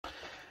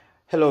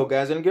Hello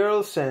guys and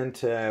girls, and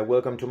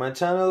welcome to my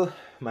channel.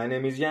 My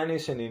name is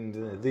Yanis, and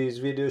in this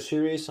video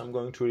series I'm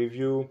going to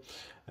review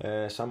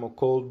some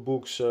occult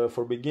books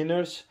for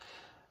beginners.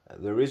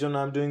 The reason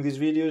I'm doing these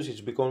videos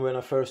is because when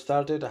I first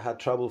started I had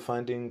trouble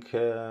finding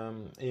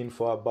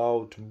info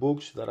about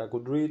books that I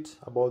could read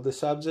about the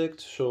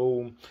subject.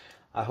 So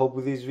I hope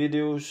with these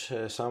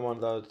videos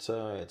someone that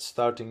is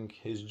starting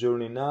his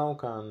journey now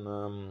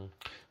can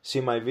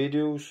see my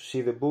videos,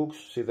 see the books,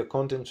 see the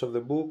contents of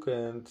the book,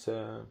 and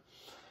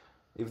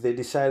if they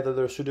decide that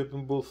they're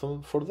suitable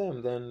for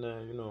them, then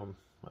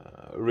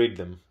read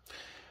them.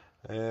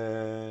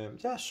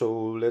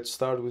 So let's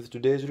start with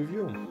today's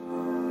review.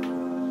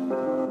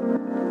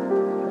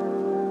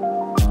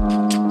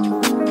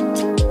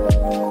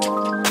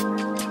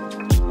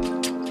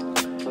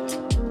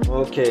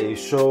 Okay,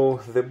 so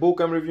the book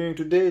I'm reviewing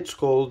today, it's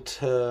called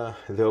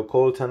The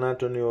Occult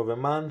Anatomy of a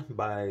Man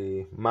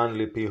by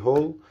Manly P.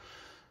 Hall.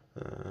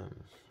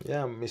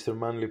 Mr.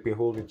 Manly P.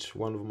 Hall, it's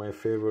one of my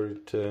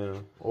favorite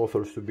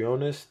authors, to be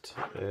honest.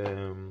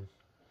 There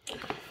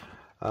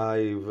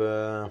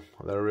are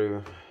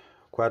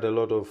quite a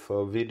lot of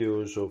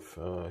videos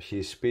of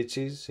his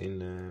speeches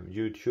in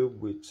YouTube,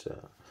 which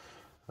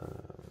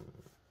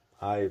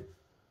I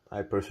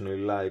personally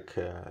like,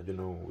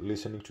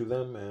 listening to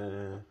them.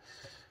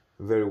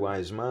 Very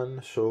wise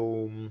man.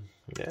 So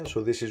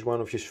this is one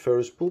of his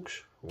first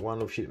books.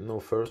 One of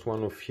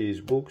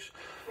his books.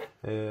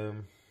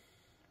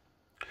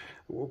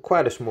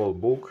 Quite a small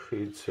book.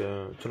 It's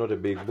not a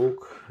big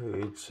book.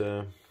 It's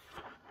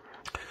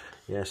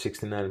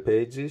 69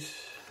 pages.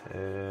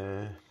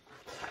 It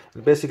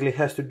basically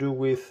has to do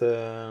with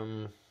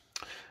the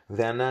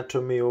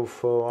anatomy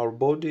of our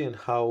body and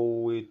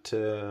how it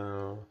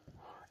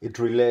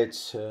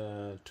relates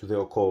to the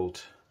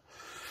occult.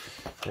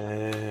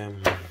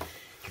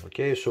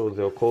 Okay, so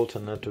The Occult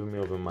Anatomy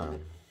of a Man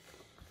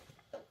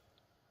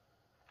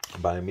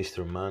by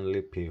Mr.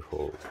 Manly P.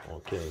 Hall.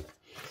 Okay.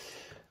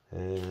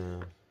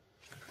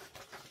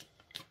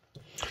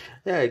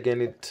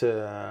 Again, it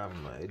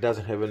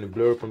doesn't have any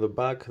blurb on the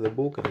back of the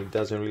book, and it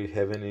doesn't really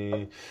have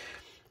any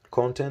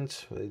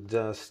content. It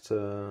just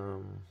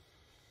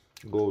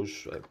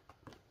goes.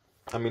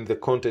 The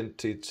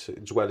content,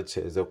 it's what it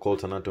says: The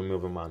Occult Anatomy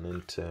of a Man,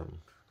 and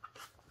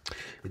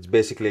it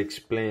basically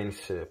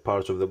explains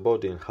parts of the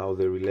body and how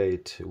they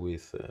relate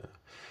with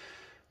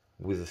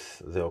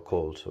the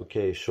occult.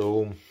 Okay,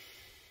 so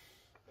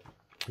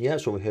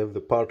so we have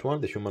the part 1,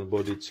 the human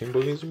body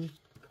symbolism.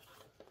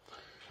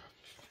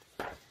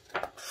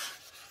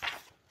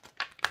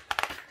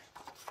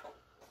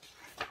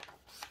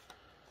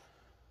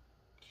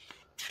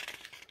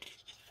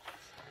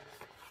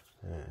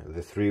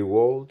 The 3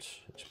 worlds,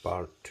 it's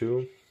part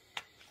 2.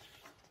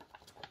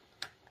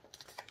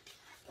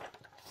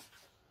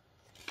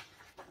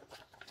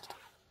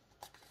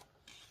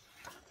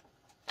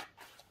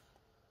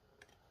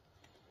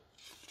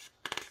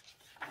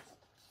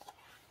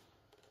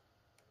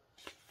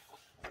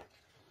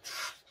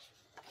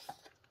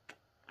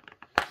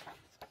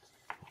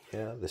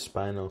 The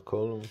spinal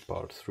column,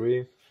 part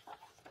 3.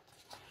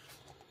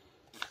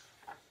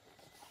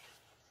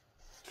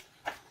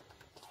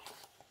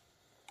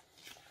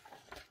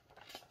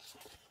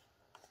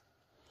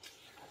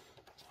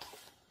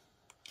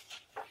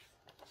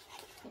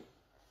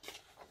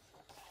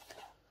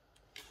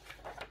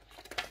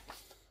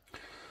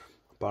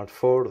 Part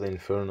 4, the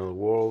infernal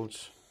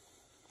worlds.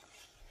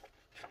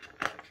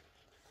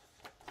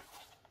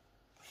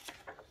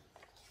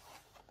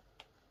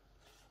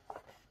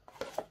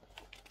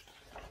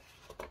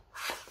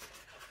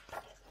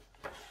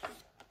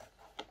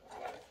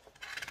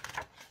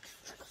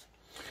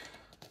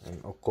 And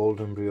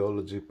occult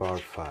embryology,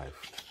 part 5.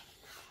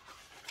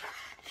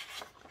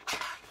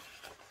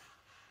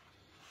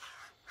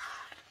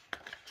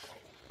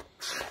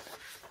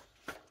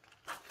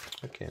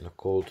 Okay, and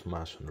occult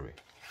masonry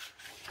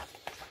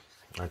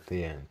at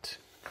the end.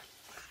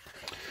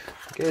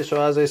 Okay,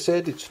 so as I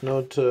said, it's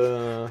not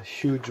a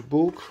huge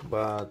book,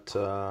 but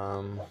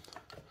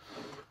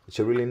it's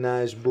a really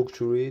nice book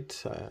to read.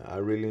 I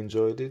really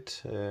enjoyed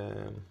it.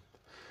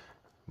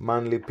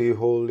 Manly P.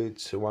 Hall,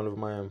 it's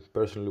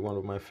personally one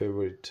of my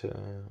favorite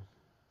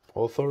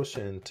authors,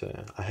 and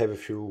I have a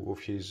few of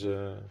his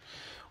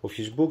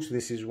books.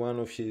 This is one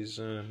of his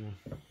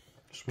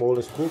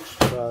smallest books,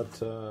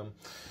 but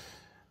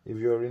if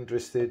you're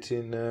interested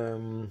in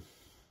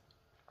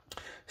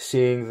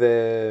seeing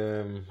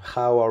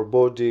how our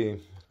body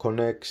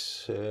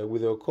connects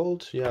with the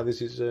occult,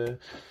 this is a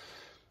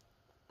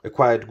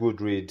quite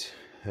good read.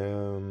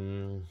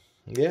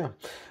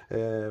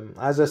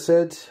 As I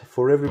said,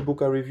 for every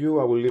book I review,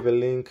 I will leave a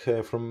link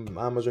from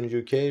Amazon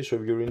UK, so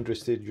if you're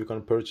interested, you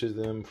can purchase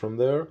them from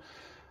there.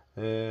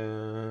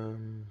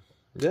 And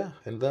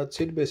that's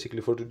it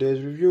basically for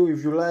today's review.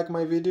 If you like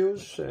my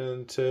videos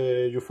and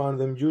you found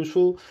them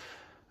useful,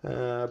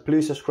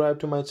 please subscribe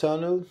to my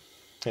channel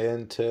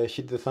and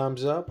hit the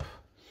thumbs up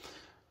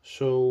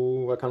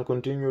so I can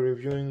continue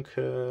reviewing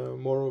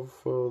more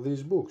of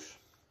these books.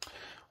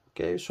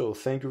 Okay, so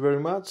thank you very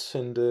much,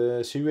 and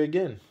see you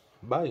again.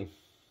 Bye.